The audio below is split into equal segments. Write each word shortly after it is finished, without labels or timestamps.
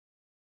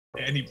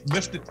and he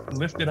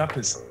lifted up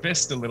his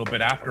fist a little bit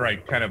after I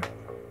kind of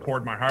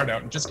poured my heart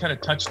out and just kind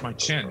of touched my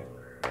chin.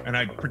 And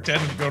I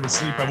pretended to go to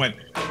sleep. I went,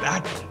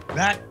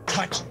 that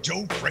touched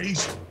Joe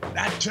Frazier.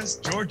 That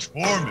just George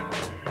Foreman.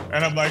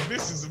 And I'm like,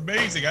 this is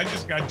amazing. I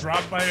just got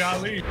dropped by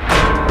Ali.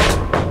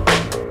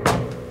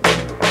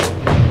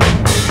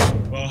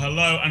 Well,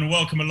 hello and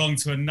welcome along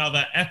to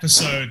another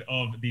episode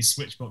of the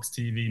Switchbox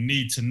TV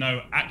Need to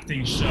Know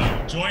Acting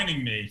Show.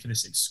 Joining me for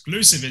this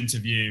exclusive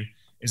interview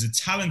is a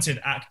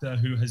talented actor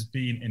who has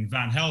been in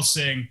Van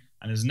Helsing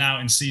and is now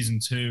in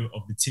season 2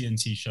 of the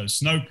TNT show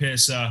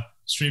Snowpiercer,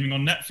 streaming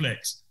on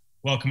Netflix.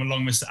 Welcome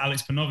along, Mr.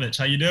 Aleks Paunovic.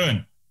 How you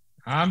doing?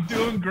 I'm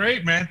doing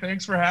great, man.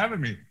 Thanks for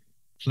having me.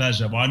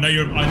 Pleasure. Well, I know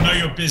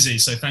you're busy,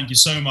 so thank you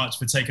so much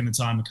for taking the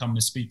time to come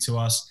and speak to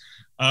us.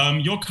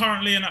 You're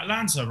currently in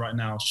Atlanta right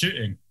now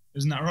shooting,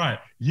 isn't that right?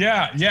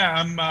 Yeah.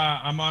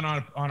 I'm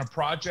on a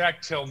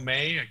project till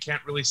May. I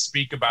can't really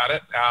speak about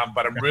it,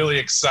 but I'm really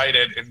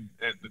excited. And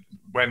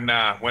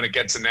when it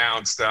gets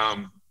announced,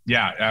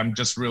 I'm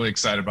just really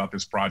excited about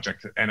this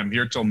project. And I'm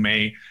here till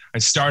May. I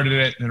started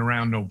it in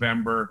around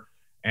November,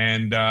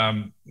 and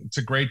it's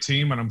a great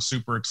team, and I'm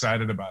super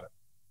excited about it.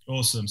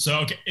 Awesome. So,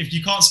 okay, if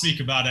you can't speak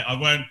about it,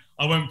 I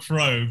won't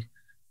probe.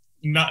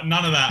 None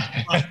of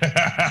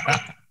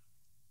that.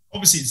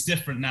 Obviously, it's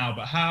different now.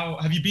 But how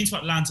have you been to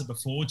Atlanta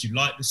before? Do you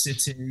like the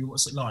city?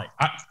 What's it like?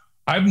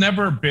 I've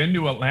never been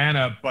to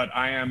Atlanta, but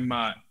I am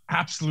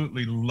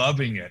absolutely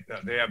loving it.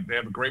 They have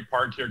a great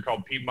park here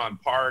called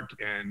Piedmont Park,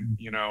 and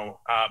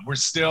we're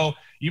still,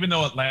 even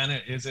though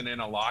Atlanta isn't in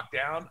a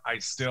lockdown, I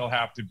still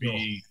have to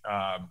be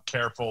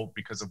careful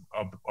because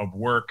of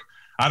work.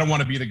 I don't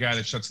want to be the guy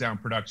that shuts down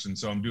production,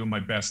 so I'm doing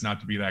my best not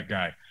to be that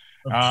guy.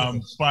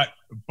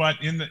 But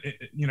in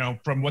the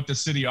from what the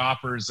city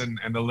offers and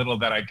the little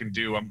that I can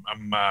do,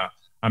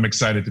 I'm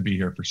excited to be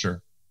here for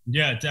sure.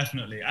 Yeah,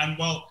 definitely. And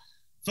well,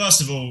 first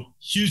of all,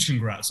 huge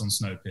congrats on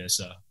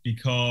Snowpiercer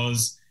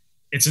because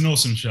it's an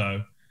awesome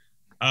show.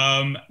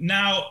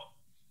 Now,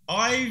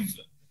 I've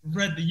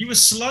read that you were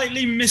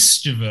slightly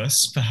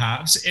mischievous,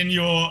 perhaps, in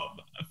your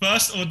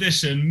first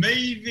audition,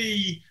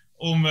 maybe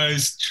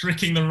almost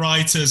tricking the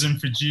writers and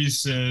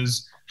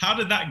producers. How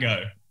did that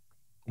go?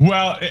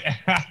 Well,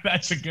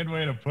 that's a good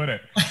way to put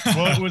it.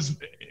 Well,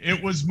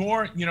 it was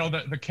more,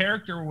 the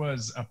character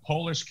was a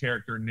Polish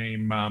character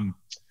named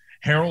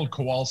Harold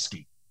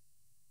Kowalski,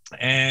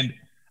 and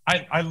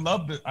I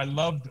loved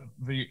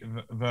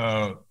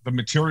the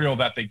material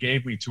that they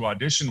gave me to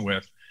audition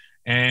with.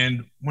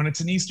 And when it's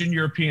an Eastern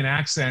European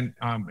accent,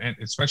 and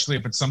especially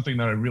if it's something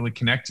that I really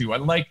connect to, I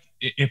like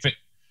if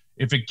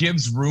it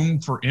gives room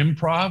for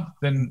improv,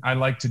 then I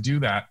like to do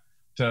that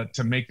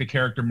to make the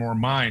character more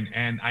mine.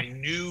 And I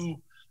knew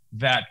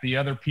that the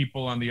other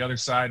people on the other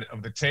side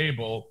of the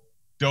table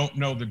don't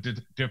know the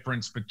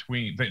difference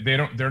between,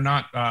 they're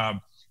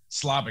not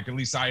Slavic. At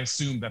least I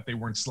assumed that they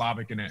weren't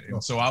Slavic in it.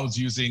 And so I was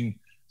using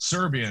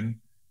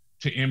Serbian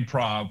to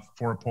improv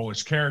for a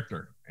Polish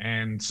character.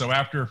 And so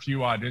after a few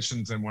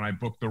auditions and when I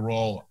booked the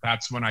role,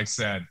 that's when I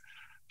said,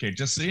 okay,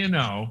 just so you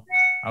know,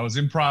 I was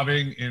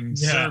improvising in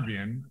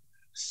Serbian.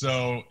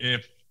 So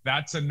if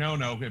that's a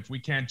no-no, if we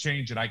can't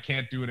change it, I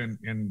can't do it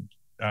in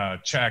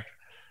Czech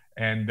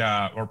and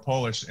or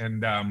Polish.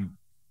 And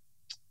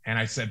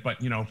I said, but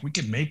if we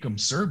could make them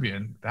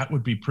Serbian, that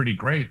would be pretty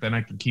great. Then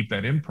I can keep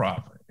that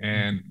improv.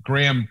 And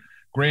Graham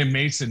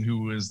Mason,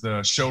 who is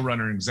the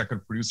showrunner and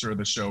executive producer of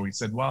the show, he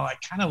said, well, I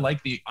kind of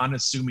like the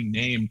unassuming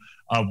name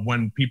of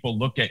when people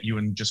look at you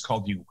and just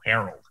called you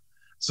Harold,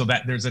 so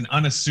that there's an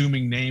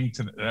unassuming name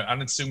to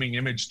unassuming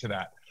image to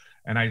that.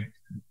 And I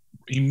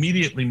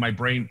immediately, my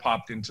brain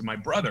popped into my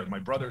brother. My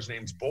brother's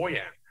name's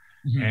Boyan.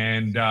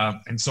 Mm-hmm.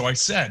 And so I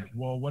said,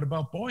 well, what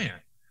about Boyan?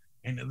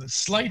 And a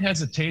slight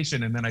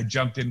hesitation, and then I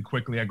jumped in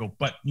quickly. I go,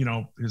 but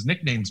his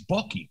nickname's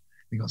Bucky.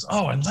 He goes,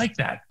 oh, I like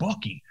that,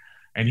 Bucky.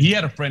 And he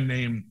had a friend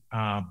named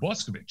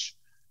Boskovic.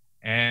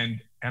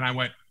 And I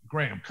went,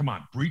 Graham, come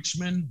on,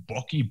 Breachman,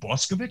 Bucky,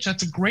 Boskovic,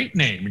 that's a great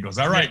name. He goes,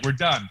 all right, we're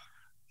done.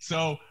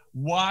 So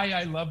why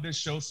I love this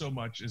show so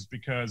much is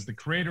because the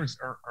creators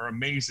are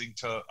amazing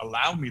to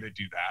allow me to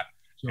do that.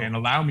 Sure. And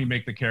allow me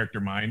make the character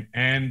mine,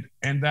 and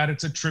that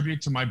it's a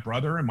tribute to my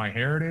brother and my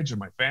heritage and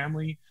my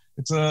family.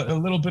 It's a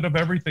little bit of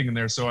everything in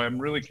there, so I'm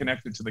really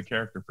connected to the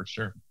character for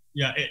sure.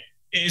 Yeah, it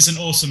is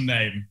an awesome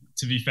name,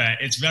 to be fair.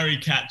 It's very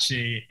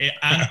catchy,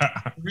 and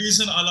the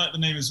reason I like the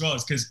name as well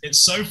is because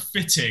it's so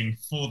fitting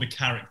for the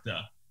character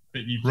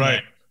that you play.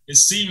 Right. It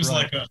seems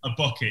like a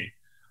Bucky,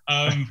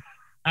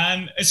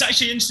 and it's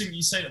actually interesting that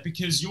you say that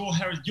because you're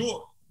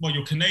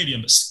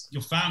Canadian, but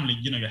your family,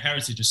 your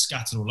heritage is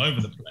scattered all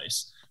over the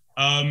place.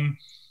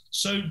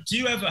 So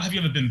have you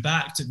ever been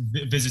back to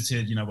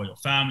visited, where your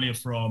family are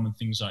from and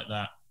things like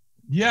that?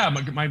 Yeah,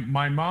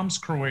 my mom's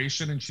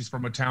Croatian and she's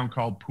from a town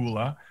called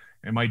Pula.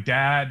 And my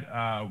dad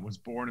was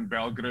born in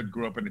Belgrade,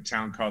 grew up in a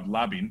town called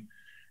Labin.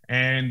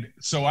 And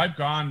so I've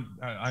gone,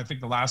 I think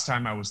the last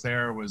time I was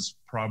there was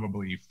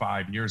probably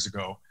 5 years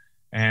ago.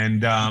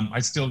 And I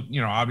still,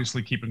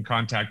 obviously keep in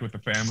contact with the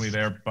family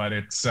there, but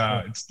it's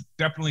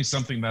definitely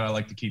something that I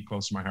like to keep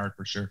close to my heart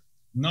for sure.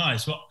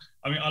 Nice. Well,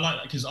 I mean, I like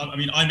that because I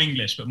mean, I'm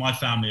English, but my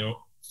family are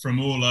from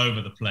all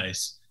over the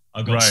place.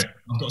 I've got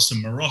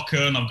some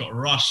Moroccan, I've got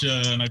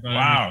Russian, I've got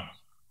wow.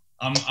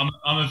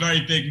 I'm a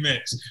very big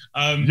mix.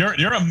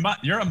 You're a mutt.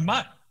 You're a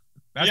mutt.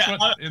 That's yeah,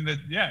 what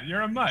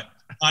you're a mutt.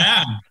 I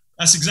am.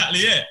 That's exactly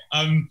it.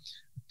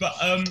 But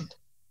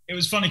it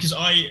was funny because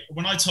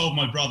when I told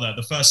my brother,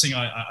 the first thing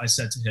I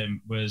said to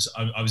him was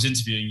I was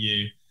interviewing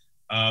you,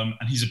 and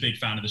he's a big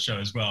fan of the show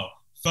as well.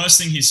 First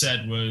thing he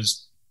said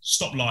was,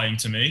 "Stop lying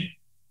to me,"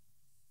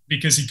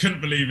 because he couldn't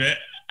believe it.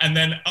 And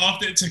then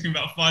after it took him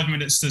about 5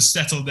 minutes to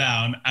settle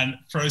down and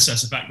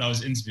process the fact that I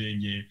was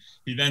interviewing you,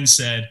 he then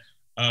said,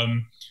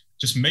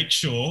 just make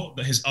sure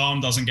that his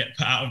arm doesn't get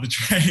put out of the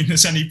train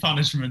as any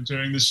punishment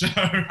during the show.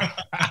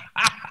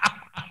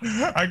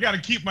 I got to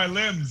keep my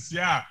limbs.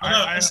 Yeah.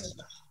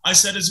 I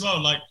said as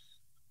well, like,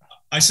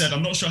 I said,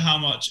 I'm not sure how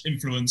much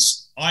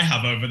influence I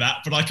have over that,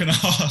 but I can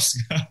ask.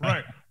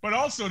 Right. But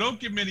also, don't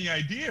give me any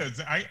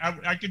ideas.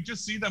 I could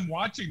just see them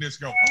watching this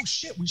go, oh,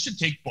 shit, we should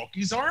take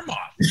Bookie's arm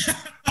off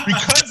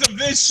because of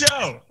this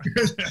show.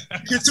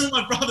 It's all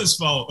my brother's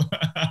fault.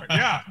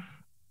 Yeah.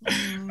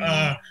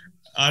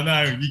 I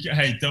know.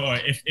 Hey, don't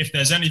worry. If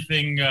there's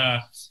anything,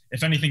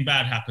 if anything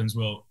bad happens,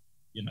 we'll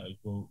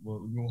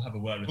have a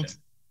word with him.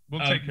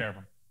 We'll take care of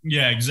him.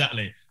 Yeah,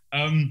 exactly.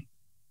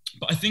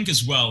 But I think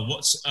as well,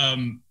 what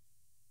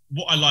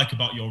I like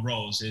about your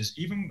roles is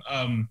even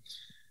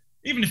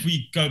if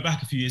we go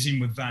back a few years,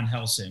 even with Van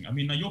Helsing, I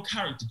mean, now your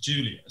character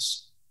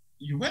Julius,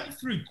 you went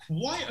through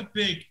quite a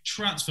big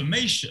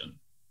transformation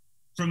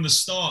from the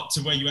start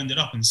to where you ended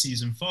up in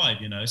season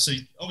 5. You know, so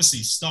obviously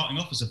starting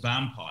off as a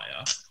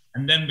vampire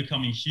and then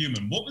becoming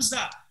human. What was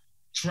that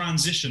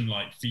transition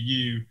like for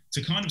you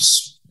to kind of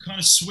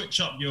switch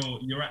up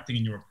your acting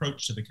and your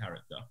approach to the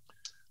character?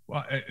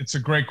 Well, it's a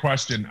great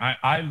question.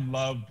 I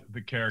loved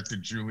the character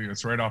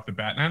Julius right off the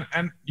bat.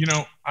 And you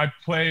know, I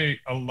play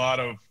a lot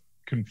of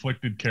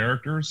conflicted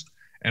characters,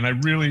 and I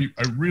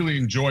really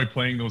enjoy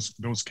playing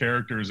those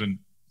characters and,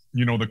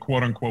 you know, the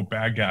quote unquote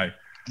bad guy.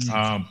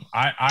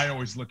 I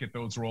always look at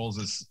those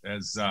roles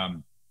as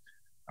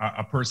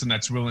a person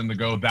that's willing to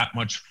go that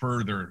much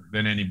further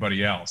than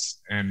anybody else.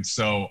 And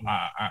so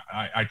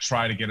I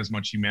try to get as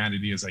much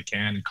humanity as I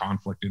can and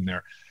conflict in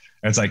there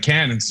as I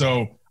can. And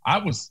so I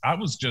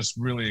was just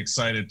really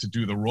excited to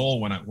do the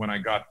role when I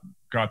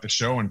got the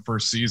show in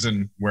first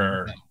season,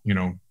 where, you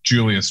know,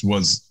 Julius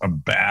was a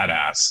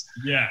badass.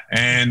 Yeah.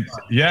 And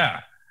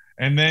yeah.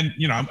 And then,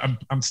 you know,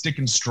 I'm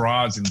sticking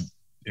straws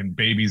in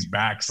babies'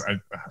 backs.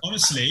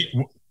 Honestly,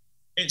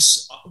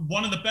 it's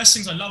one of the best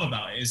things I love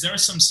about it is there are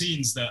some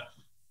scenes that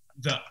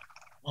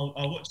I'll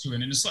watch you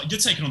in, and it's like you're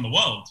taking on the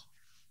world.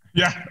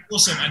 Yeah.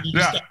 Awesome. And you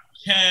just don't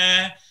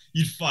care.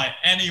 You'd fight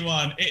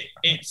anyone.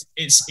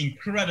 It's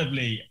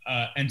incredibly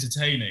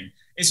entertaining.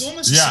 It's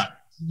almost like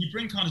you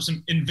bring kind of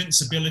some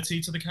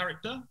invincibility to the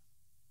character.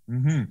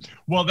 Mm-hmm.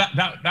 Well,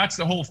 that's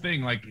the whole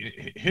thing. Like,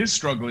 his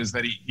struggle is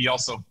that he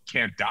also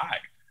can't die.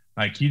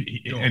 Like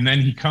and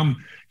then he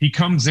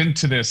comes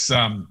into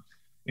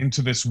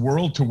this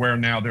world to where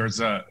now there's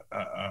a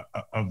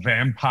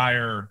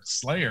vampire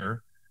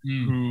slayer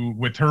who,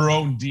 with her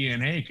own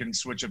DNA, can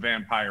switch a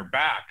vampire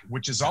back,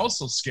 which is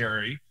also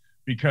scary,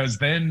 because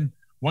then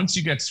once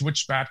you get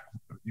switched back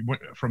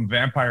from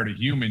vampire to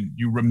human,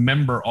 you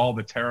remember all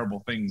the terrible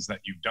things that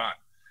you've done.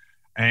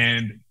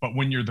 But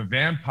when you're the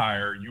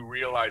vampire, you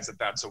realize that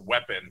that's a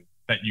weapon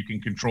that you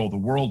can control the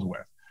world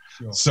with.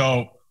 Sure.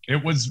 So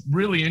it was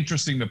really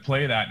interesting to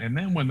play that. And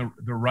then when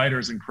the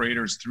writers and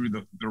creators threw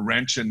the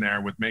wrench in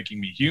there with making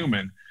me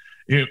human,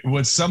 it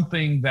was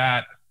something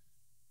that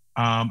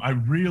I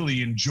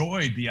really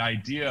enjoyed, the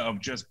idea of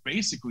just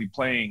basically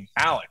playing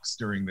Aleks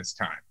during this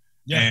time.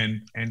 Yeah.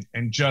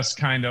 And just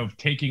kind of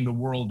taking the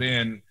world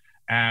in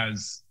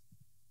as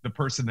the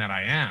person that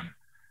I am.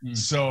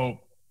 So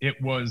it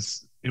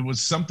was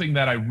something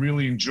that I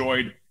really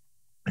enjoyed,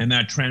 and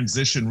that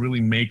transition,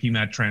 really making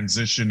that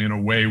transition in a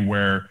way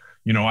where,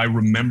 you know, I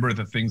remember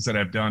the things that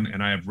I've done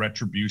and I have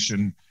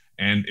retribution.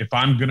 And if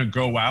I'm going to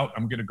go out,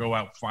 I'm going to go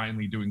out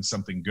finally doing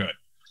something good.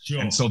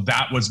 Sure. And so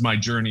that was my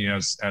journey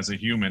as a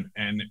human.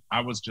 And I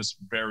was just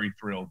very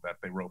thrilled that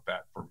they wrote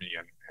that for me,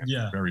 and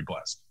very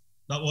blessed.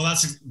 Well,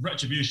 that's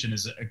retribution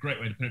is a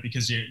great way to put it,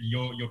 because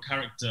your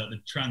character, the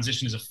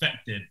transition is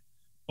affected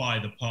by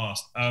the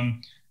past.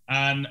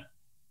 And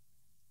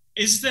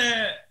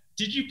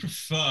did you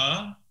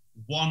prefer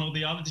one or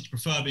the other? Did you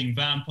prefer being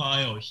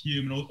vampire or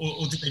human,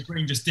 or did they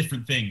bring just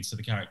different things to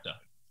the character?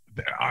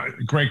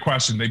 Great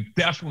question. They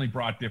definitely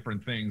brought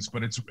different things,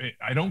 but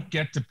I don't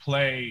get to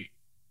play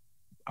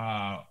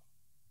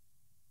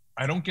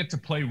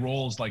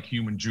roles like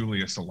human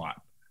Julius a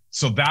lot.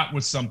 So that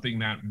was something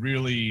that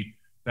really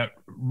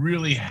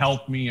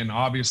helped me. And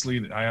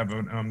obviously I have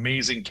an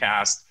amazing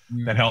cast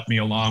that helped me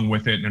along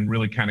with it, and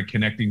really kind of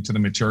connecting to the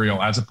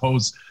material, as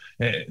opposed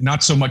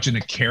not so much in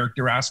a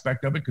character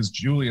aspect of it, because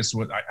Julius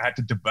I had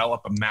to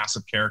develop a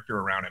massive character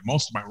around it.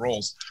 Most of my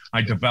roles,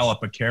 I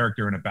develop a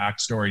character and a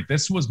backstory.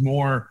 This was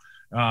more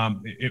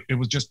it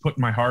was just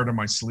putting my heart on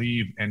my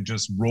sleeve and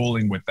just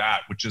rolling with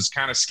that, which is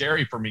kind of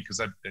scary for me because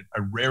I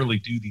rarely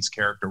do these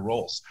character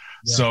roles.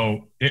 Yeah.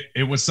 So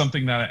it was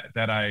something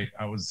that I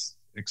was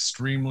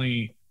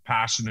extremely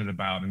passionate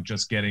about, and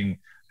just getting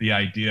the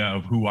idea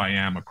of who I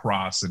am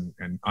across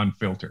and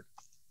unfiltered.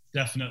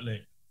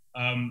 Definitely.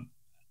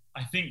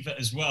 I think that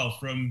as well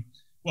from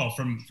all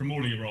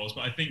of your roles,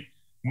 but I think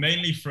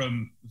mainly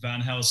from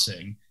Van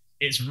Helsing,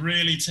 it's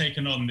really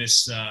taken on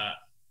this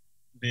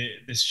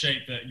this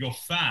shape that your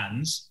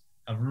fans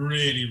have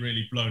really,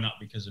 really blown up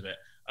because of it.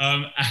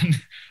 And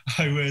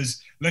I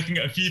was looking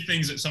at a few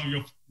things that some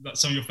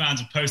of your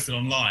fans have posted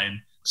online.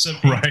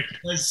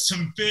 There's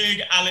some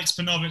big Aleks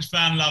Paunovic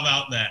fan love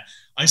out there.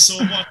 I saw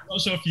one, I'm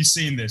not sure if you've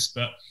seen this,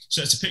 but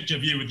so it's a picture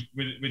of you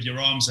with your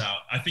arms out.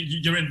 I think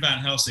you're in Van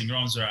Helsing, your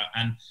arms are out,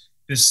 and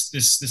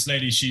this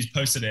lady, she's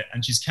posted it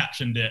and she's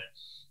captioned it,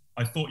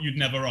 "I thought you'd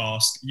never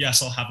ask.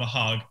 Yes, I'll have a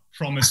hug.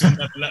 Promise you'll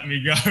never let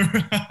me go."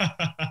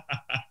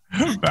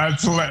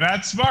 That's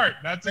smart.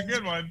 That's a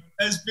good one.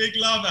 There's big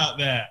love out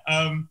there.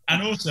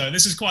 And also,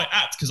 this is quite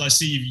apt because I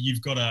see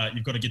you've got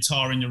a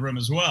guitar in your room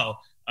as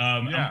well.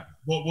 Yeah.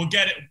 We'll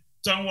get it.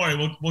 Don't worry.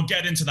 We'll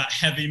get into that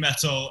heavy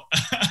metal,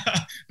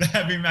 the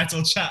heavy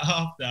metal chat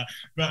after.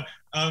 But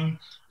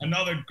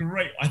another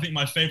great, I think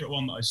my favorite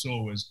one that I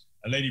saw was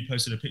a lady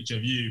posted a picture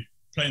of you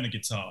playing the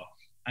guitar,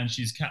 and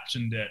she's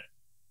captioned it,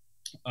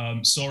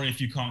 "Sorry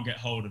if you can't get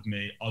hold of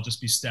me. I'll just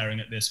be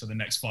staring at this for the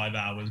next 5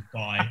 hours.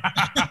 Bye."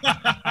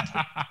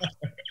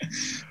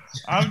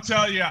 I'm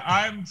telling you,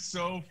 I'm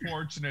so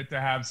fortunate to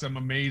have some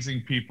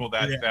amazing people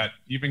that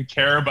even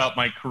care about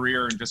my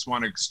career and just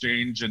want to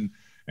exchange. And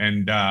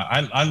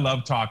I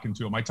love talking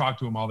to them. I talk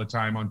to them all the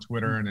time on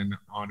Twitter and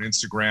on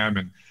Instagram.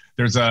 And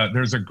there's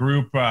a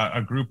group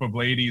of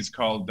ladies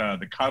called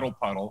the Cuddle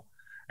Puddle,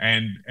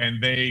 and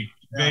they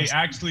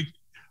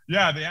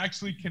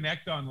actually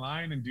connect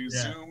online and do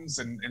Zooms.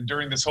 And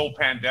during this whole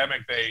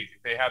pandemic, they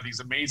have these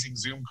amazing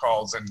Zoom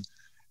calls,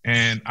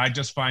 and I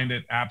just find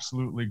it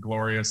absolutely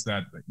glorious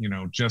that, you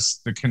know,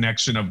 just the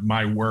connection of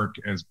my work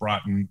has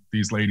brought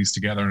these ladies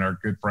together and are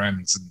good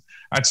friends. And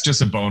that's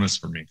just a bonus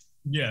for me.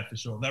 Yeah, for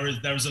sure. There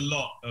is a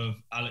lot of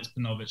Aleks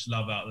Paunovic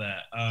love out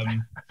there.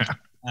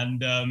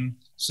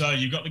 So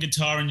you've got the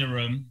guitar in your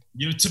room.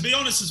 To be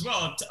honest as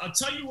well, I'll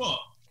tell you what.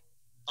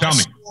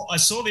 I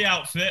saw the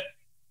outfit.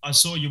 I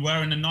saw you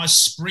wearing a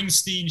nice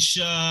Springsteen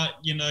shirt.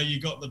 You know,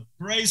 you got the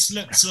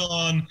bracelets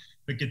on,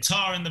 the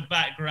guitar in the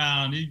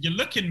background. You're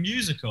looking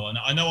musical. And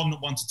I know I'm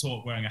not one to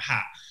talk wearing a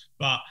hat,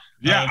 but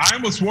yeah, I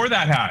almost wore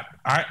that hat.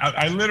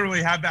 I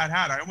literally had that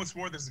hat. I almost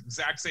wore this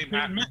exact same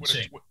hat.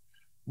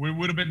 We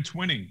would have been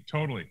twinning,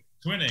 totally.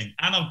 Twinning,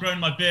 and I've grown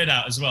my beard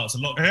out as well. It's a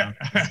lockdown.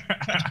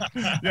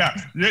 Yeah,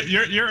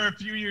 you're a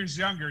few years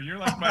younger. You're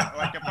like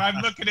if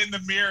I'm looking in the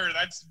mirror,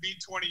 that's me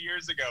 20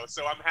 years ago.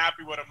 So I'm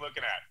happy what I'm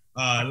looking at.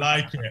 I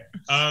like it.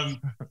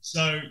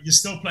 So you're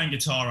still playing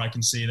guitar, I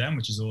can see then,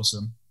 which is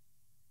awesome.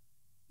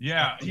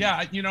 Yeah.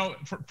 You know,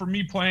 for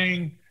me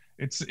playing,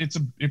 it's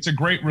a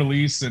great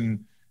release,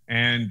 and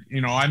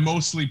you know, I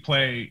mostly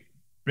play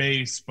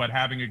bass, but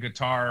having a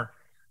guitar,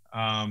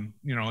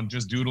 you know, and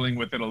just doodling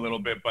with it a little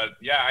bit. But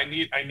yeah, I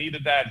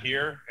needed that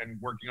here and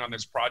working on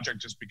this project,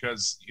 just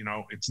because, you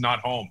know, it's not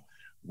home.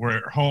 We're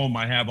at home.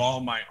 I have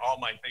all my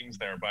things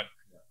there. But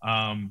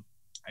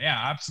yeah,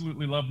 I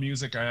absolutely love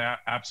music. I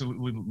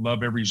absolutely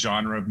love every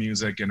genre of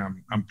music, and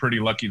I'm pretty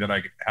lucky that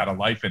I had a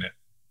life in it.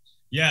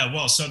 Yeah,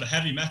 well, so the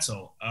heavy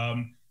metal.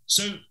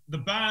 So the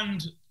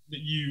band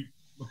that you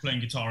were playing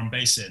guitar and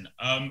bass in,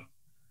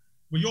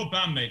 were your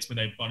bandmates, were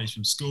they buddies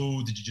from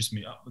school? Did you just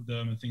meet up with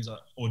them and things like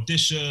that?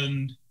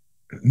 Auditioned?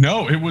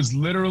 No, it was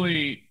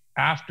literally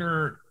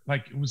after,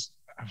 I was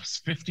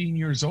 15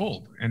 years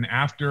old. And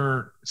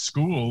after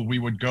school, we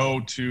would go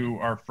to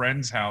our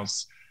friend's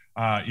house.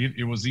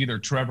 It was either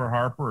Trevor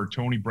Harper or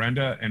Tony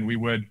Brenda. And we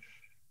would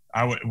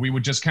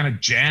just kind of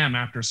jam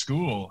after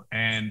school.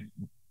 And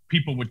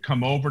people would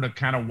come over to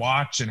kind of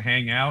watch and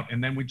hang out.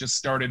 And then we just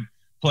started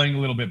playing a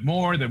little bit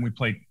more. Then we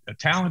played a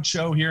talent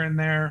show here and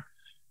there.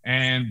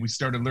 And we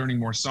started learning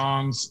more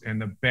songs, and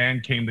the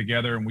band came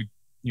together, and we,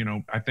 you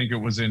know, I think it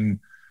was in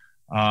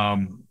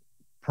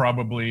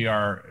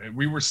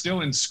we were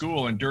still in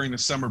school, and during the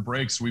summer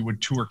breaks, we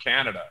would tour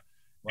Canada.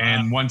 Wow.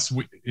 And once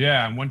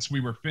we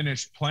were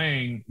finished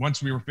playing,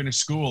 once we were finished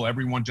school,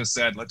 everyone just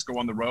said, let's go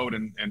on the road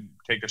and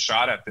take a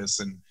shot at this.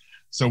 And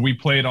so we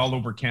played all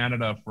over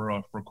Canada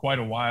for quite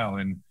a while,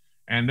 and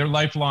they're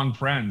lifelong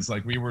friends.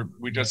 Like we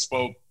just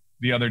spoke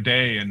the other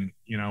day, and,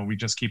 you know, we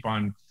just keep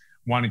on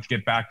wanting to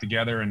get back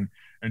together and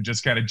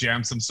just kind of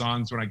jam some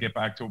songs when I get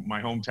back to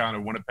my hometown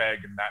of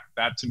Winnipeg. And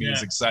that to me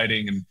is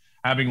exciting. And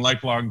having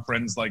lifelong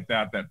friends like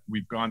that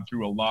we've gone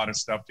through a lot of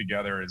stuff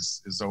together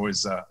is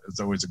always a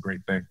great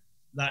thing.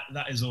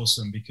 That is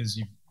awesome,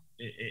 because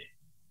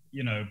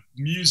you know,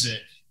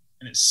 music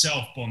in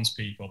itself bonds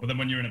people, but then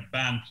when you're in a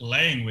band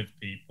playing with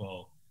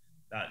people,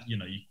 that, you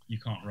know, you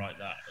can't write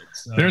that.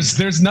 It's,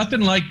 there's nothing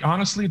like,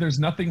 honestly, there's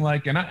nothing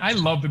like, and I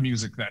love the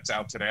music that's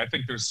out today. I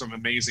think there's some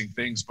amazing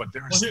things, but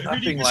there's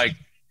nothing like,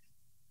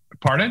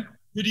 pardon?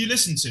 Who do you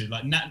listen to,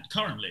 like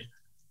currently?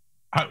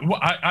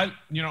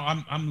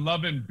 I'm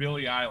loving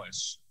Billie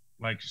Eilish.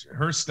 Like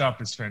her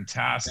stuff is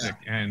fantastic,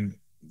 and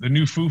the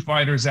new Foo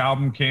Fighters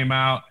album came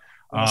out.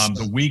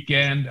 The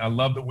Weeknd, I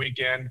love The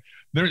Weeknd.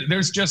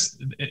 There's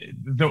just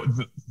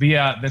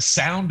the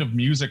sound of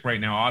music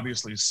right now.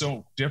 Obviously, is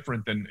so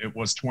different than it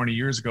was 20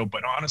 years ago.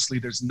 But honestly,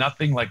 there's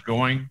nothing like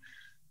going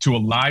to a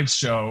live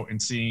show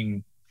and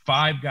seeing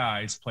 5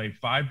 guys play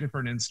 5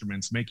 different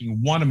instruments,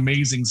 making one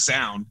amazing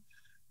sound.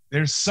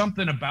 There's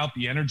something about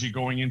the energy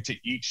going into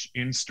each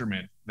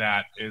instrument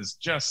that is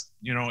just,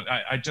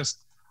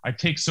 I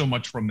take so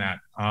much from that.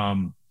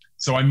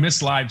 So I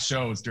miss live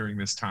shows during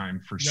this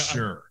time for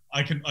sure.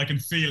 I can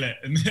feel it.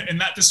 And in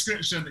that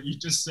description that you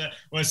just said,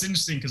 well, it's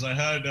interesting because I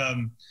heard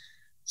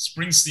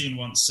Springsteen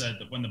once said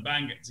that when the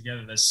band get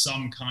together, there's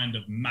some kind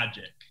of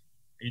magic.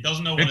 He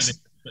doesn't know what it is,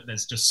 but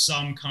there's just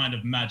some kind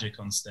of magic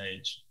on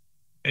stage.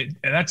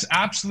 That's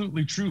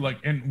absolutely true. Like,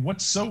 and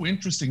what's so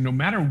interesting, no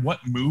matter what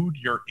mood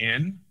you're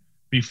in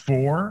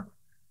before,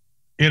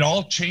 it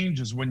all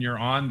changes when you're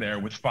on there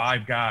with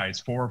 5 guys,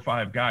 4 or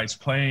 5 guys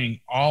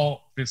playing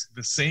all the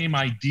same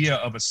idea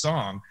of a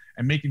song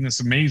and making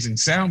this amazing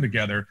sound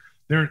together.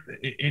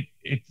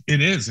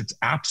 It's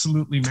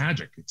absolutely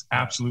magic. It's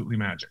absolutely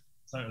magic.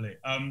 Totally.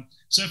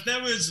 So if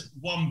there was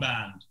one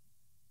band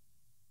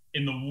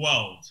in the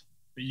world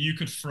that you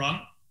could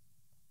front,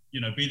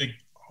 be the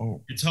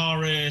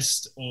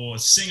guitarist or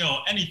singer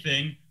or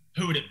anything,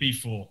 who would it be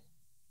for?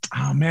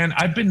 Oh man,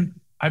 I've been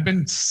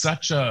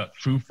such a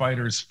Foo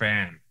Fighters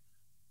fan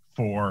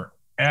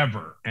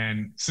forever,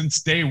 and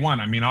since day one.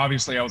 I mean,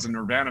 obviously I was a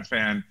Nirvana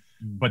fan,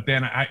 but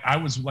then I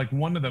was like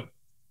one of the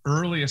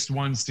earliest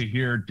ones to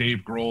hear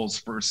Dave Grohl's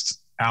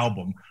first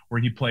album, where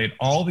he played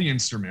all the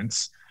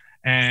instruments,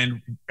 and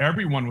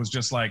everyone was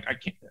just like, I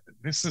can't.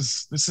 This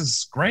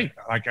is great.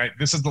 Like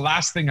this is the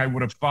last thing I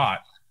would have thought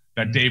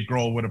that Dave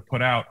Grohl would have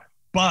put out.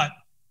 But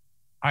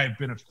I've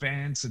been a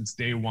fan since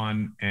day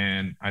one,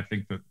 and I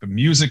think that the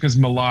music is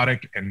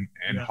melodic and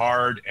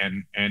hard,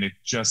 and it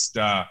just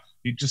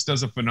he just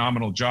does a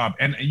phenomenal job,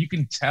 and you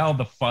can tell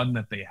the fun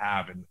that they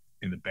have in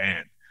the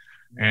band.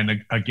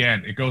 And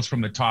again, it goes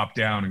from the top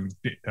down, and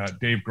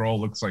Dave Grohl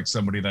looks like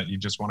somebody that you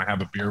just want to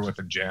have a beer with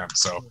and jam.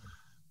 So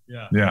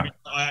yeah. I mean,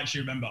 I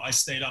actually remember I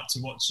stayed up to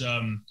watch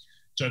Joe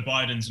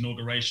Biden's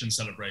inauguration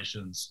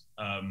celebrations,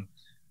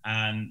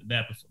 and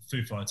their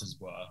Foo Fighters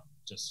were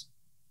just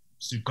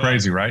super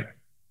crazy, right?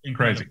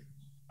 Incredible.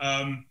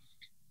 Crazy.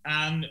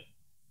 And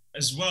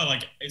as well,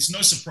 like, it's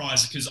no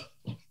surprise because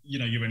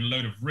you're in a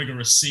load of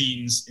rigorous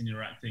scenes in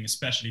your acting,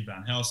 especially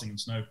Van Helsing and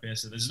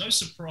Snowpiercer. There's no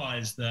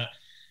surprise that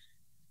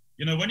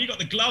when you got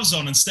the gloves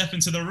on and step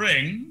into the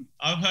ring,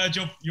 I've heard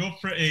you're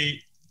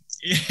pretty.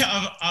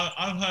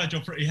 I've heard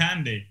you're pretty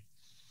handy.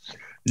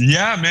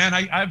 Yeah, man.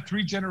 I have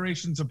 3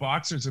 generations of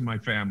boxers in my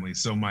family.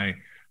 So my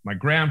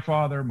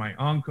grandfather, my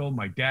uncle,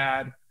 my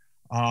dad.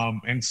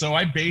 And so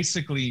I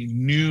basically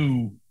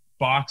knew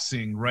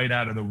boxing right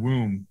out of the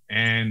womb.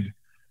 And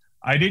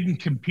I didn't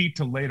compete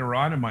till later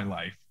on in my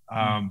life.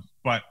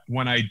 But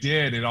when I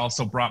did, it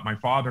also brought my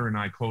father and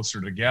I closer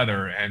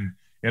together. And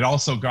it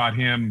also got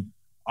him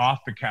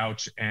off the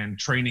couch and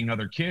training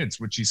other kids,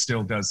 which he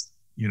still does,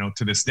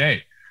 to this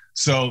day.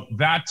 So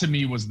that to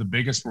me was the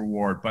biggest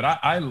reward. But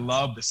I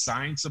love the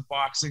science of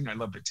boxing. I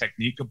love the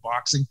technique of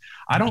boxing.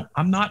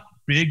 I'm not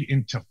big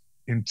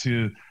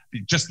into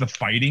just the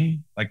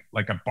fighting,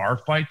 like a bar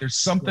fight. There's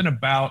something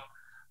about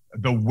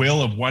the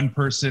will of one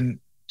person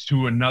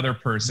to another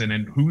person,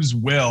 and whose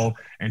will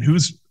and who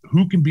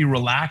can be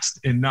relaxed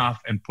enough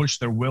and push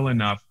their will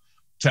enough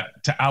to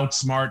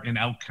outsmart and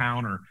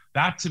outcounter.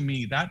 That to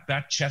me,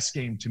 that chess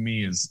game to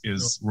me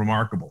is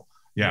remarkable.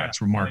 Yeah, it's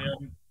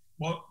remarkable.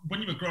 Well,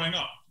 when you were growing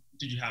up,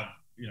 did you have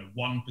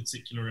one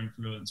particular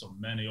influence, or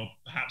many, or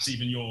perhaps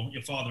even your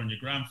father and your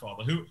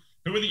grandfather? Who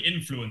are the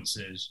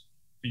influences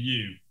for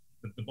you,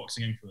 the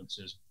boxing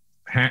influences?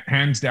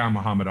 Hands down,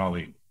 Muhammad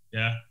Ali.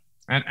 Yeah.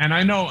 And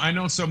I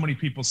know so many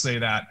people say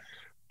that,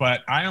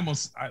 but I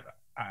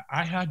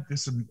had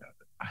this.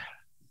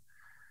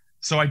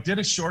 So I did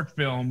a short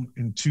film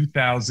in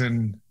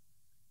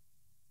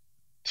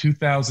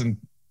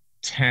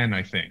 2010,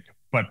 I think.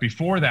 But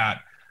before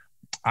that,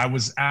 I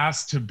was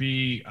asked to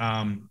be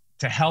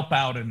to help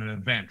out in an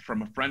event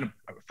from a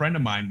friend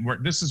of mine. Where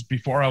this is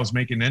before I was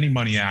making any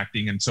money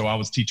acting, and so I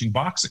was teaching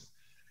boxing.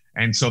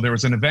 And so there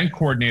was an event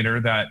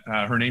coordinator that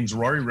her name's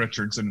Rory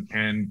Richards,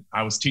 and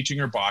I was teaching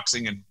her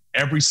boxing. And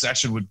every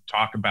session I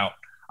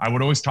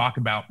would always talk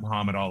about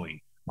Muhammad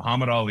Ali.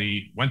 Muhammad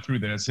Ali went through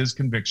this, his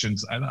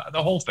convictions,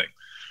 the whole thing,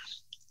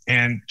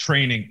 and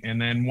training.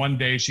 And then one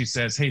day she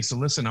says, "Hey, so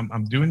listen,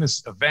 I'm doing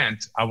this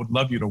event. I would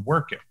love you to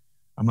work it."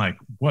 I'm like,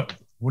 "What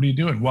are you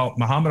doing?" "Well,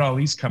 Muhammad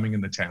Ali's coming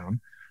into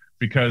town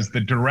because the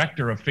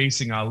director of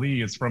Facing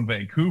Ali is from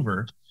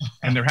Vancouver,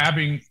 and they're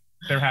having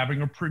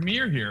a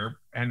premiere here,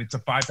 and it's a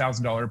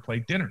 $5,000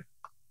 plate dinner."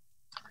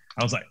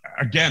 I was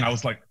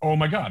like, "Oh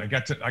my God,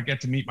 I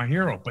get to meet my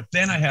hero." But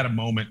then I had a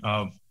moment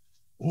of,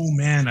 oh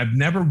man, I've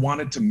never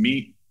wanted to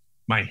meet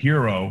my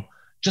hero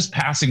just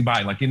passing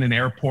by, like in an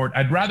airport.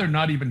 I'd rather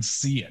not even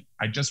see it.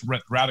 I'd just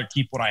rather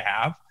keep what I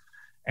have.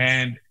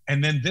 And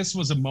then this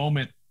was a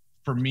moment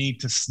for me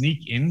to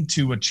sneak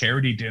into a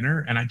charity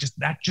dinner. And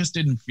that just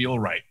didn't feel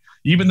right,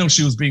 even though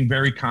she was being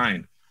very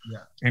kind.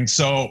 Yeah. And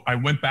so I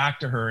went back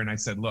to her and I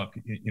said, look,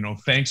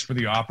 thanks for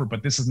the offer,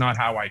 but this is not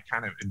how I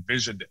kind of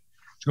envisioned it.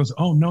 She goes,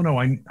 oh, no,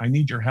 I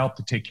need your help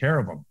to take care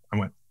of him. I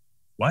went,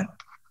 what?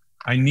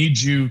 I need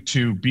you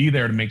to be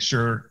there to make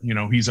sure,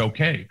 he's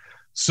okay.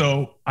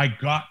 So I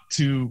got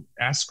to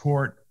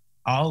escort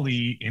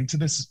Ali into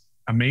this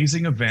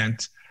amazing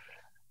event,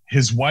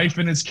 his wife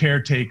and his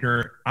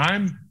caretaker.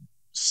 I'm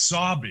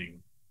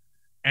sobbing,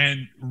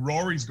 and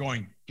Rory's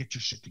going, get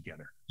your shit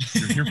together.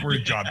 You're here for a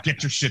job.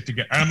 Get your shit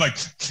together. And I'm like,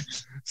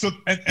 so,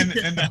 and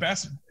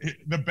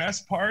the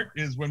best part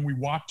is when we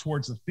walked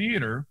towards the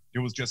theater, it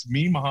was just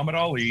me, Muhammad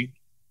Ali.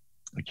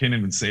 I can't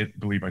even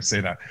believe I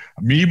say that.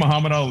 Me,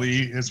 Muhammad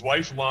Ali, his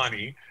wife,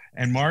 Lonnie,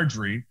 and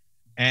Marjorie.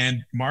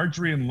 And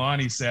Marjorie and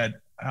Lonnie said,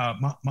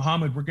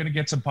 Muhammad, we're going to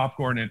get some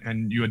popcorn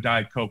and you a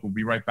Diet Coke. We'll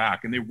be right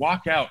back. And they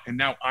walk out, and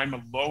now I'm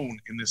alone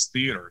in this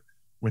theater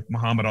with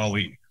Muhammad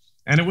Ali.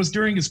 And it was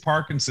during his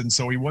Parkinson's,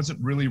 so he wasn't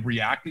really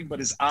reacting, but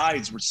his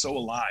eyes were so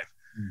alive.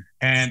 Mm.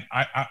 And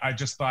I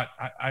just thought,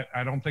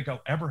 I don't think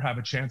I'll ever have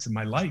a chance in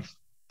my life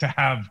to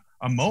have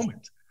a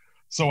moment.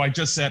 So I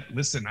just said,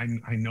 listen,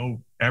 I know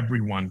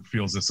everyone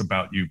feels this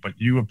about you, but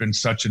you have been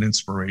such an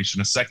inspiration,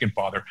 a second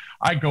father.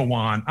 I go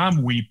on,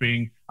 I'm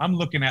weeping, I'm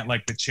looking at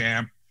like the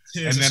champ.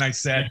 And then I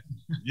said,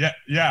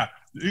 yeah,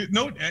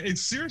 no,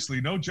 it's seriously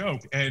no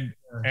joke. And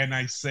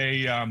I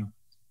say,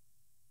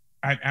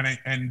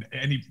 and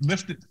he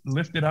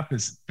lifted up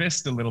his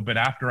fist a little bit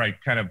after I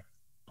kind of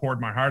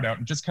poured my heart out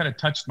and just kind of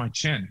touched my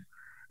chin.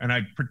 And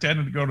I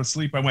pretended to go to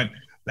sleep. I went,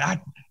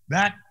 that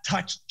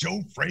touched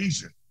Joe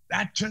Frazier.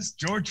 That just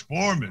George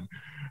Foreman.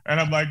 And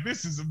I'm like,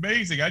 this is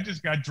amazing. I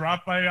just got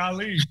dropped by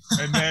Ali.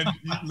 And then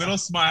little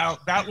smile.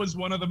 That was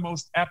one of the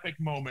most epic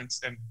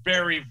moments, and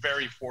very,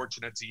 very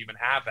fortunate to even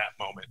have that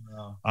moment.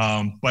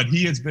 Wow. But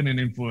he has been an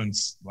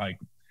influence. Like,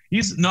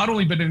 he's not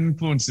only been an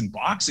influence in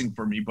boxing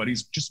for me, but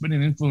he's just been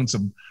an influence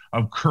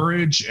of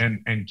courage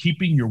and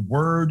keeping your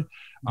word.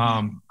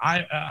 I'm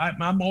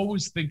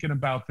always thinking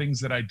about things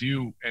that I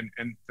do and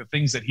the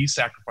things that he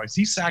sacrificed.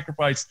 He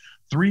sacrificed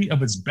 3 of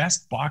his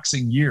best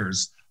boxing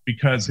years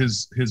because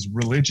his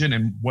religion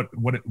and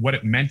what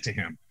it meant to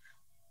him.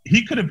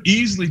 He could have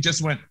easily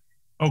just went,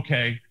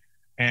 okay,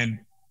 and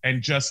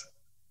just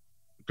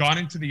gone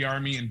into the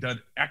army and done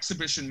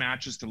exhibition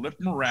matches to lift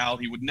morale.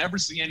 He would never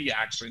see any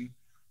action.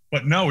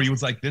 But no, he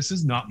was like, this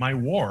is not my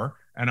war,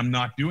 and I'm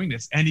not doing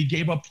this. And he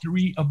gave up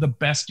 3 of the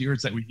best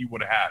years that he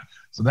would have had.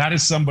 So that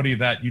is somebody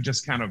that you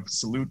just kind of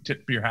salute,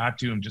 tip your hat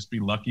to, and just be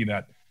lucky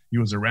that he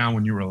was around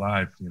when you were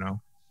alive, For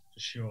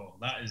sure.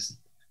 That is,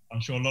 I'm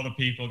sure a lot of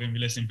people are going to be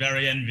listening,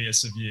 very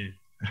envious of you.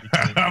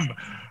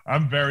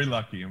 I'm very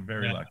lucky. I'm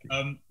very lucky.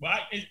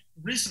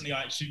 Recently,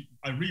 I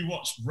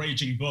rewatched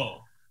Raging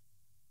Bull,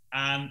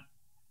 and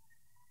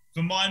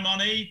for my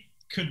money,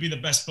 could be the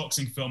best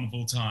boxing film of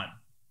all time.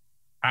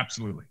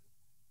 Absolutely.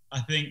 I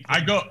think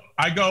I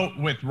go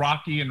with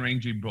Rocky and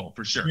Raging Bull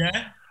for sure.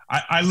 Yeah.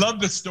 I love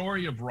the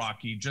story of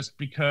Rocky just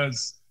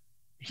because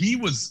he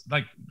was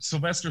like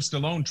Sylvester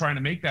Stallone trying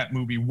to make that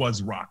movie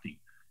was Rocky.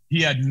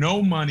 He had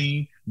no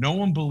money. No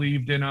one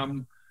believed in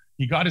him.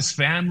 He got his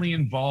family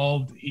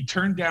involved. He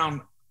turned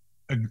down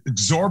an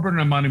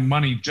exorbitant amount of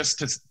money just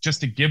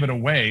to give it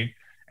away.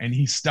 And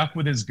he stuck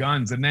with his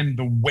guns. And then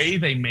the way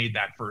they made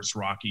that first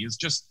Rocky is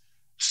just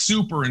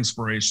super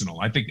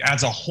inspirational. I think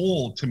as a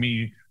whole, to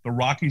me, the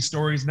Rocky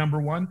story is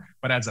number 1,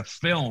 but as a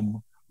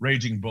film,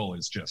 Raging Bull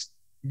is just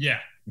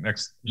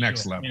next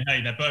level. I mean,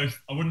 hey, they're both.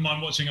 I wouldn't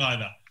mind watching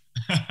either.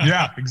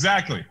 Yeah,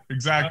 exactly.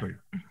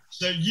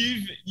 So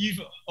you've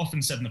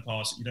often said in the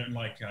past that you don't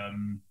like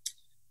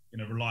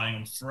relying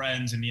on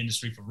friends in the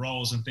industry for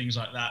roles and things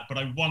like that. But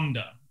I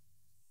wonder,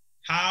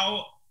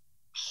 how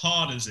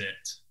hard is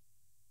it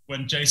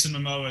when Jason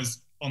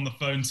Momoa's on the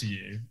phone to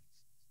you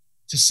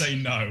to say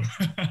no?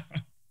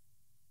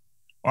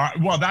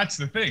 Well, that's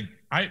the thing.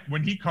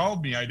 When he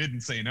called me, I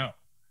didn't say no.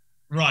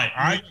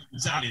 Right.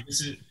 Exactly.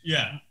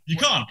 You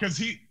can't,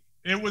 because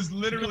it was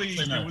literally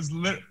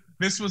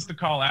this was the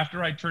call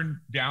after I turned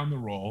down the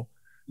role.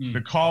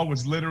 The call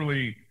was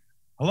literally,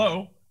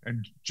 hello,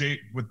 and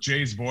with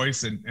Jay's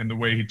voice and the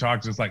way he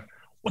talks, it's like,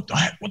 what the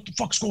heck? What the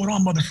fuck's going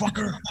on,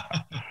 motherfucker?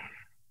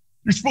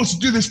 You're supposed to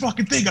do this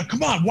fucking thing.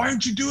 Come on, why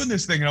aren't you doing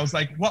this thing? And I was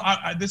like, well,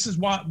 this is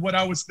what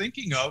I was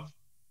thinking of.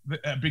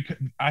 Because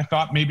I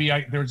thought maybe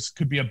there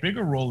could be a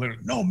bigger role there.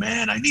 No,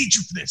 man, I need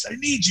you for this. I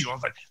need you. I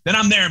was like, then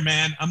I'm there,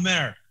 man. I'm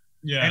there.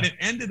 Yeah. And it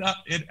ended up,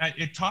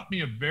 it taught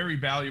me a very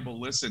valuable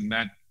lesson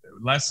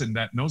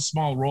that no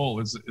small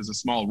role is a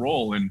small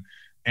role.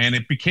 And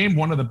it became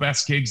one of the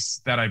best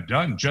gigs that I've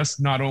done.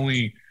 Just not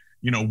only,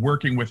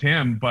 working with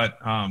him, but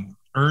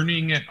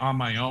earning it on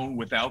my own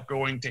without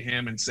going to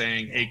him and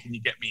saying, hey, can you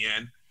get me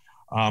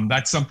in?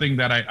 That's something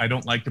that I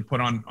don't like to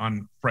put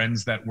on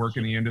friends that work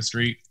in the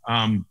industry.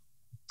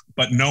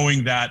 But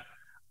knowing that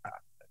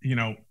you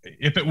know,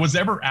 if it was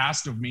ever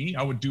asked of me,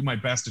 I would do my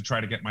best to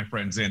try to get my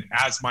friends in,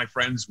 as my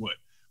friends would.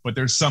 But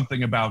there's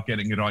something about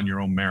getting it on your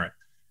own merit.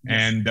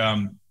 Yes.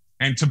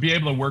 And to be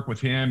able to work with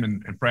him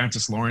and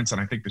Francis Lawrence, and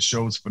I think the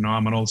show is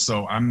phenomenal.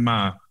 So I'm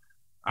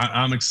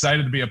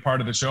excited to be a part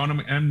of the show.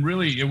 And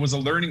really, it was a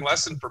learning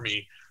lesson for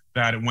me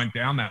that it went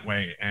down that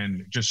way,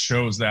 and it just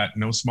shows that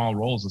no small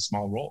role is a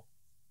small role.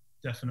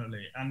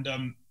 Definitely. And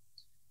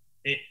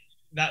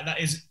that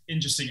is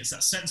interesting. It's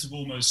that sense of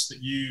almost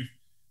that you've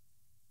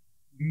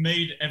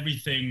made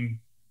everything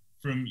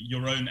from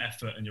your own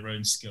effort and your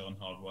own skill and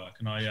hard work.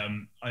 And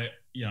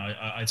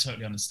I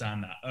totally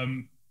understand that.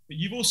 But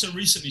you've also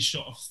recently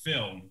shot a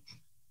film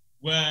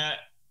where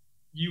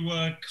you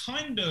were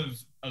kind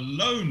of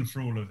alone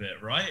for all of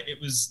it, right? It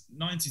was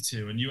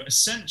 92, and you were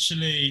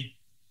essentially,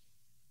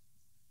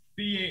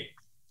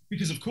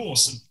 because of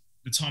course,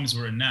 the times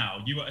we're in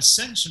now, you were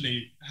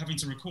essentially having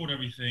to record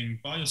everything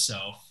by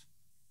yourself.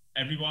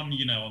 Everyone,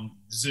 you know, on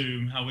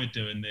Zoom, how we're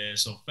doing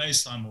this, or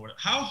FaceTime, or whatever.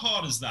 How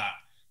hard is that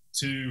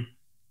to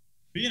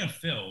be in a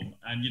film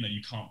and, you know,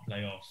 you can't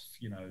play off,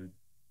 you know,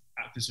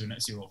 actors who are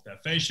next to you off their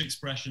facial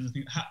expressions? I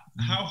think,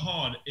 how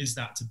hard is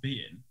that to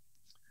be in?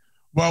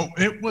 Well,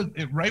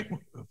 right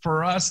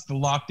for us, the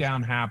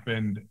lockdown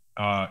happened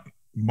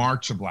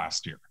March of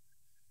last year.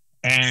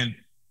 And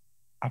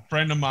a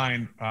friend of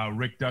mine,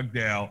 Rick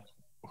Dugdale,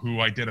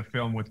 who I did a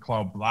film with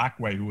called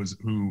Blackway,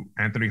 who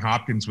Anthony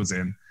Hopkins was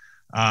in,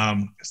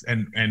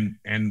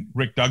 and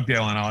Rick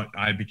Dugdale and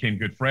I became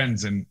good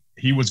friends, and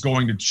he was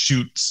going to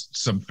shoot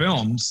some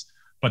films,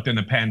 but then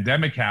the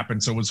pandemic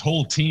happened. So his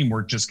whole team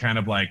were just kind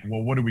of like,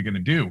 well, what are we going to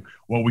do?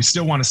 Well, we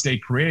still want to stay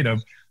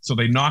creative. So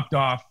they knocked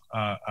off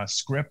a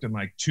script in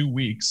like 2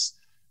 weeks.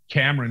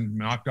 Cameron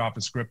knocked off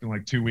a script in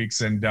like 2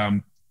 weeks.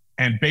 And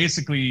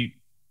basically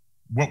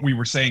what we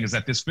were saying is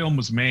that this film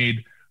was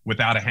made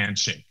without a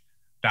handshake,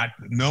 that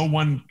no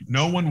one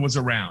was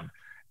around.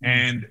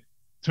 And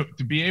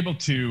to be able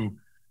to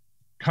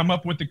come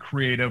up with the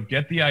creative,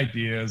 get the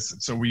ideas.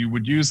 So we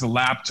would use the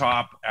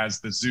laptop as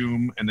the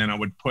Zoom, and then I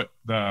would put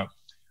the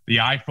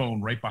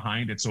iPhone right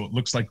behind it, so it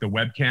looks like the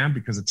webcam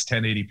because it's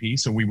 1080p.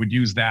 So we would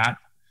use that.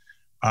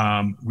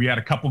 We had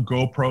a couple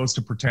GoPros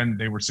to pretend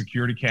they were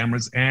security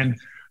cameras, and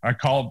I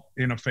called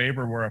in a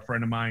favor where a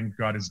friend of mine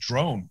got his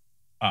drone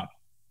up.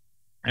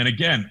 And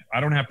again, I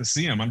don't have to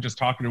see him. I'm just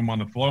talking to him on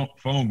the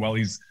phone while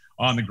he's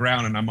on the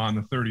ground and I'm on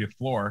the 30th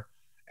floor.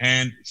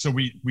 And so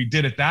we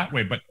did it that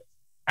way, but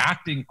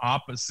acting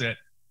opposite,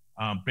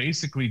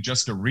 basically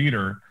just a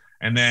reader.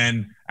 And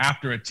then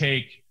after a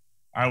take,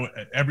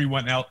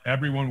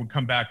 everyone would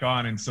come back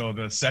on, and so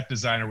the set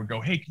designer would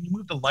go, "Hey, can you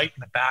move the light in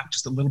the back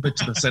just a little bit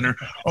to the center?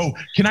 Oh,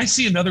 can I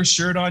see another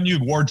shirt on you?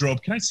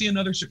 Wardrobe, can I see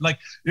another shirt?" Like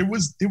it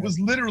was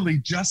literally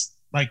just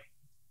like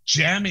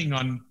jamming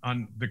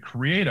on the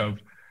creative,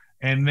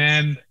 and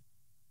then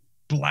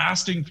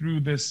blasting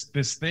through this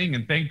thing.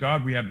 And thank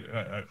God we had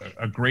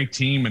a great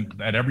team and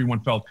that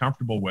everyone felt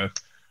comfortable with.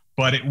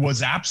 But it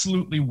was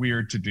absolutely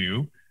weird to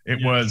do. It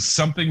was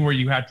something where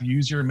you had to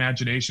use your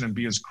imagination and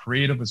be as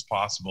creative as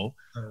possible.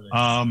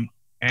 Totally.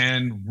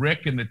 And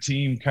Rick and the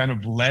team kind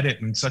of led it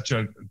in such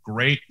a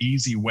great,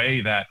 easy way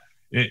that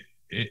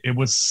it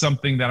was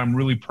something that I'm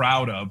really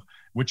proud of,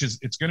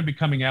 it's going to be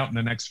coming out in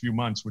the next few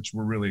months, which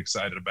we're really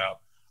excited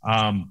about.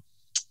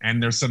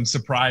 And there's some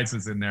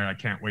surprises in there I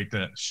can't wait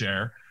to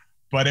share.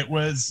 But it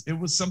was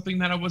something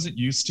that I wasn't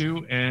used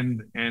to,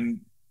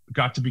 and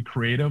got to be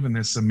creative in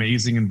this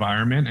amazing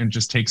environment and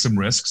just take some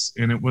risks.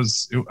 And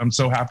I'm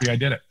so happy I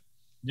did it.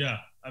 Yeah,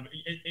 I mean,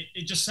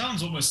 it just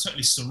sounds almost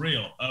totally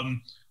surreal.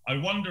 I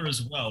wonder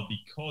as well,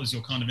 because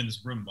you're kind of in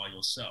this room by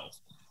yourself,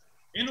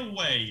 in a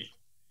way,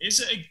 is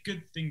it a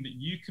good thing that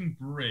you can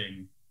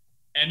bring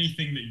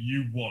anything that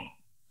you want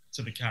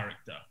to the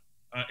character?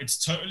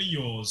 It's totally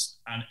yours,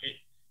 and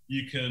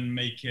you can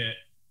make it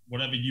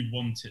whatever you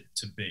want it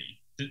to be.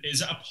 Is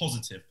that a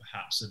positive,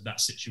 perhaps, of that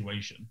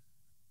situation?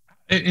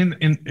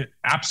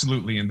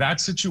 Absolutely. In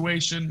that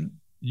situation,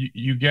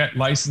 you get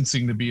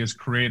licensing to be as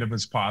creative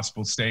as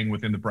possible, staying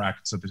within the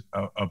brackets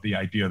of the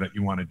idea that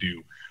you want to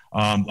do.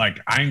 Like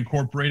I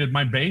incorporated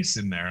my bass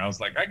in there. I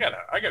was like, I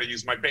gotta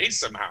use my bass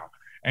somehow,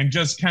 and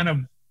just kind of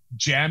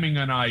jamming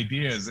on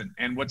ideas.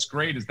 And what's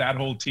great is that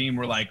whole team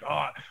were like,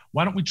 oh,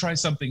 why don't we try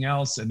something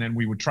else? And then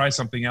we would try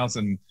something else,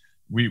 and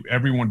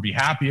everyone would be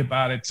happy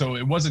about it. So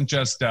it wasn't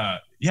just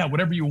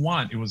whatever you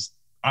want. It was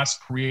us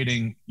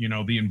creating,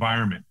 the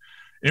environment.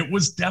 It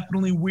was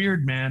definitely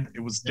weird, man. It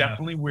was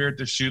definitely weird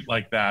to shoot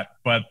like that,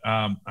 but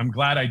I'm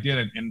glad I did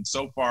it. And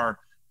so far,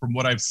 from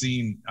what I've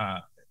seen,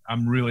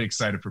 I'm really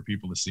excited for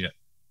people to see it.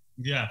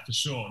 Yeah, for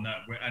sure. No,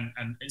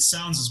 and it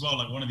sounds as well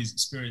like one of these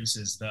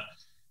experiences that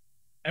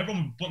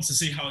everyone wants to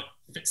see how it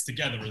fits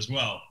together as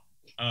well.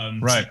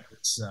 Right.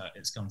 So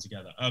it's come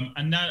together.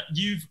 And now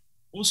you've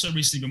also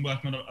recently been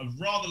working on a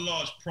rather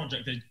large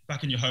project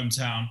back in your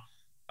hometown,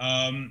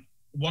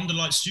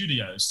 Wonderlight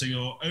Studios. So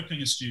you're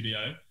opening a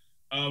studio.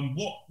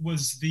 What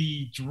was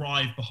the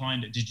drive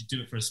behind it? Did you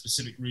do it for a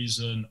specific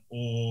reason,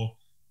 or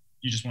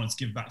you just wanted to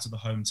give back to the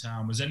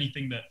hometown? Was there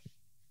anything that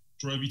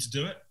drove you to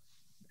do it?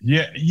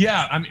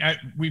 Yeah. I mean,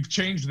 we've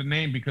changed the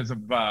name because of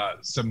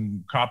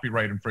some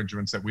copyright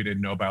infringements that we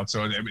didn't know about.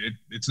 So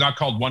it's not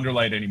called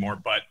Wonderlight anymore,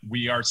 but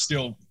we are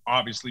still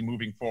obviously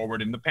moving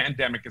forward. And the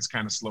pandemic has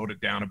kind of slowed it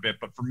down a bit.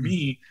 But for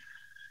me,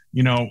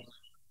 you know,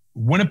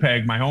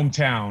 Winnipeg, my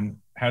hometown,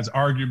 has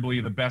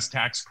arguably the best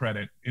tax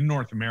credit in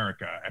North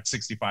America at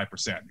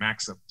 65%,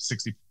 max of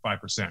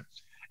 65%.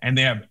 And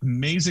they have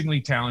amazingly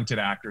talented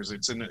actors.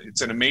 It's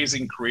an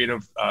amazing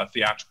creative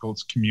theatrical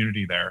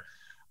community there.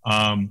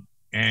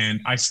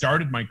 And I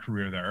started my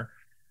career there.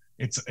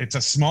 It's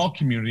a small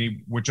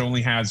community which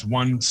only has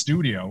one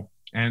studio.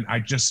 And I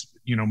just,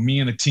 you know,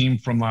 me and a team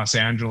from Los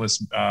Angeles,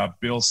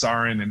 Bill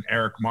Sarin and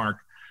Eric Mark,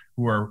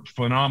 who are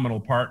phenomenal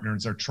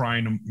partners, are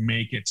trying to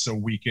make it so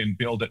we can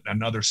build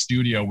another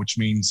studio, which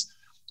means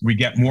we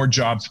get more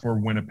jobs for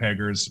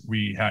Winnipeggers.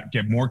 We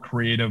get more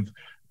creative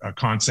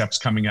concepts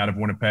coming out of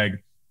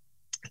Winnipeg.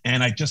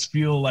 And I just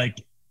feel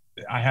like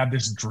I have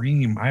this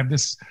dream. I have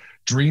this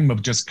dream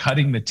of just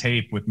cutting the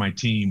tape with my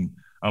team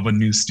of a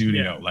new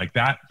studio like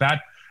that.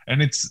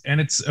 And it's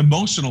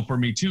emotional for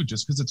me too,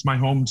 just because it's my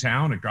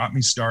hometown. It got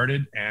me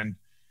started. And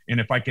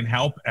if I can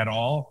help at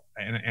all,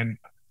 and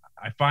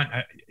I find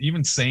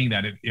even saying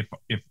that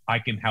if I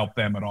can help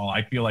them at all,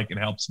 I feel like it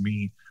helps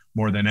me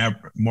more than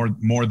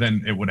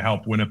it would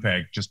help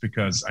Winnipeg, just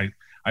because I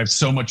have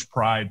so much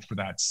pride for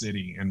that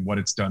city and what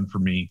it's done for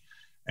me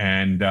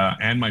and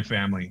my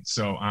family.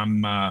 So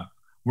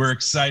we're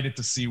excited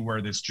to see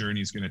where this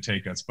journey is going to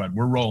take us, but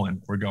we're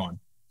rolling, we're going.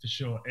 For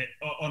sure.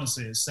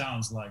 Honestly, it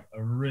sounds like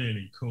a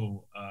really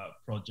cool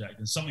project,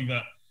 and something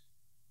that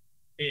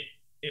it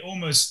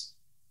almost,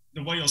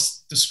 the way you're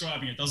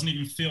describing it doesn't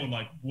even feel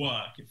like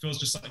work. It feels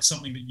just like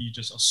something that you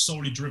just are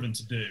solely driven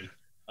to do.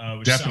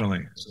 Which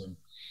definitely. Awesome.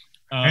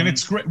 And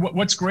it's great.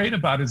 What's great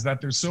about it is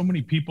that there's so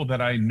many people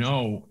that I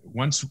know.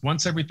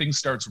 Once everything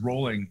starts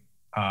rolling,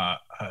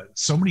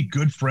 so many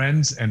good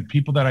friends and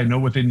people that I know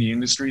within the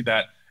industry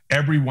that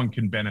everyone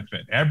can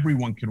benefit.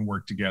 Everyone can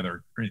work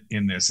together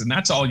in this. And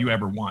that's all you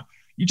ever want.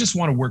 You just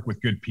want to work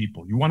with good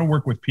people. You want to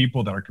work with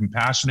people that are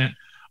compassionate,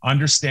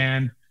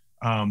 understand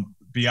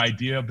the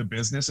idea of the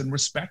business, and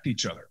respect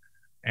each other.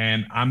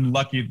 And I'm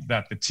lucky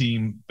that the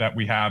team that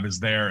we have is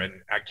there. And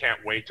I can't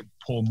wait to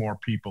pull more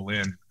people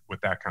in with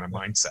that kind of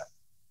mindset.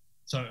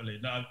 Totally.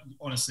 No,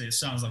 honestly, it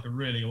sounds like a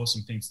really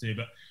awesome thing to do.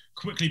 But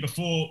quickly,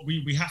 before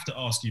we have to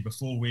ask you,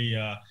 before we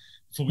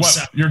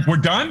we're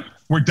done?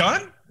 We're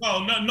done?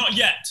 Well, no, not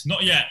yet.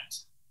 Not yet.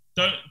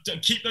 Don't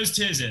keep those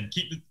tears in.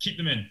 Keep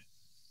them in.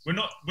 We're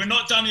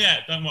not done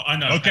yet. Don't worry. I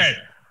know. Okay.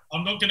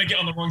 I'm not gonna get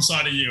on the wrong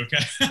side of you. Okay.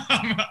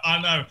 I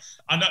know.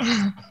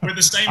 We're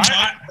the same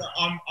height, but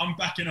I'm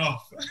backing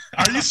off.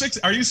 Are you 6'5"?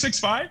 I'm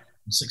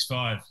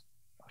 6'5".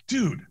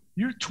 Dude,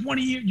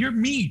 you're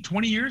me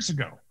 20 years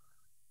ago.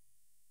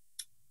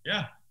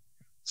 Yeah.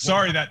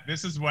 Sorry that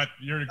this is what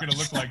you're going to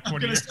look like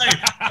 20 years ago.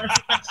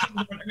 That's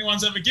what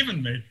anyone's ever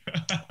given me.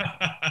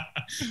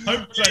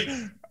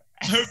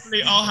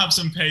 Hopefully I'll have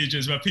some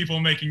pages where people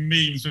are making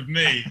memes with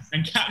me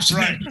and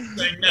captioning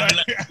saying never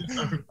let me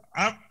go.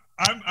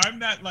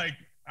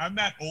 I'm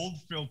that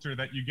old filter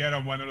that you get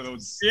on one of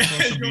those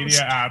social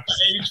media apps.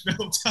 Age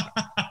filter.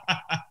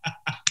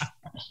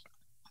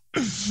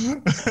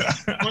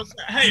 Well,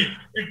 hey,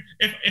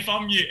 if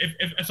I'm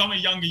a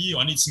younger you,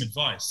 I need some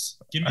advice.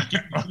 Give me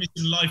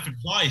some life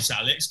advice,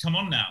 Alex. Come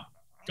on now.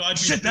 Guide me.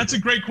 Shit, that's a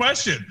great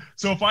question.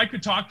 So if I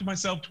could talk to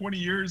myself 20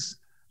 years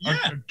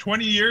in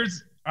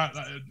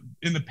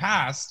the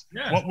past,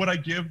 what would I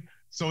give?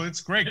 So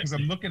it's great because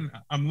I'm looking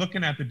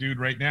at the dude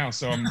right now.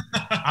 So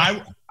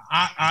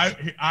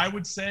I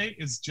would say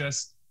is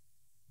just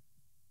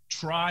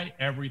try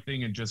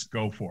everything and just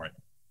go for it.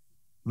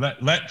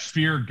 Let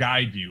fear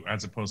guide you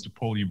as opposed to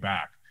pull you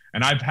back.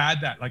 And I've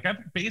had that. Like, I've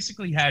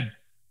basically had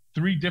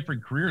 3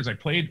 different careers. I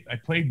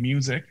played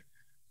music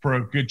for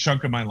a good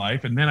chunk of my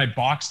life, and then I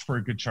boxed for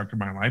a good chunk of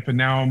my life, and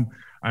now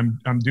I'm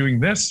doing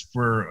this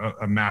for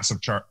a massive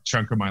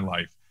chunk of my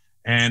life.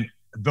 And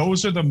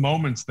those are the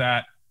moments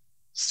that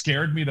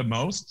scared me the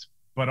most,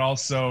 but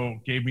also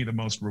gave me the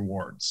most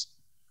rewards.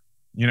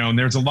 You know, and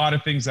there's a lot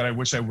of things that I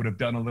wish I would have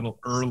done a little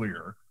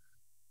earlier.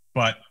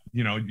 But,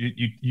 you know,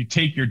 you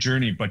take your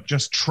journey, but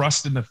just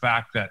trust in the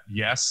fact that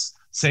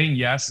saying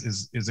yes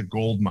is a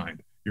gold mine.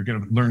 You're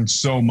going to learn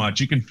so much.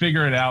 You can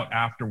figure it out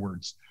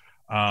afterwards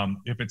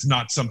if it's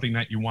not something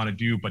that you want to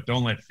do, but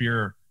don't let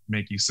fear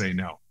make you say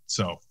no.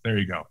 So there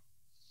you go.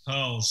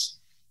 Pearls.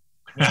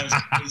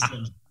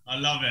 I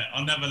love it.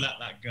 I'll never let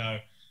that go.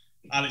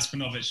 Aleks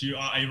Paunovic, you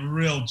are a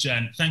real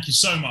gent. Thank you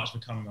so much for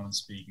coming on and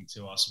speaking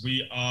to us.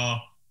 We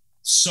are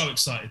so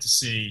excited to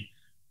see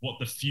what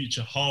the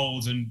future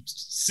holds and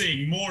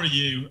seeing more of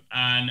you,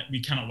 and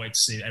we cannot wait to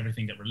see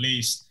everything get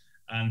released.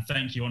 And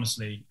thank you,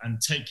 honestly,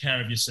 and take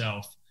care of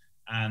yourself.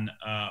 And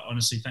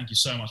honestly, thank you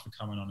so much for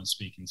coming on and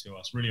speaking to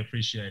us. Really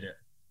appreciate it.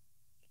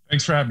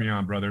 Thanks for having me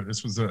on, brother.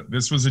 This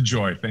was a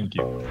joy. Thank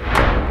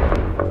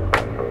you.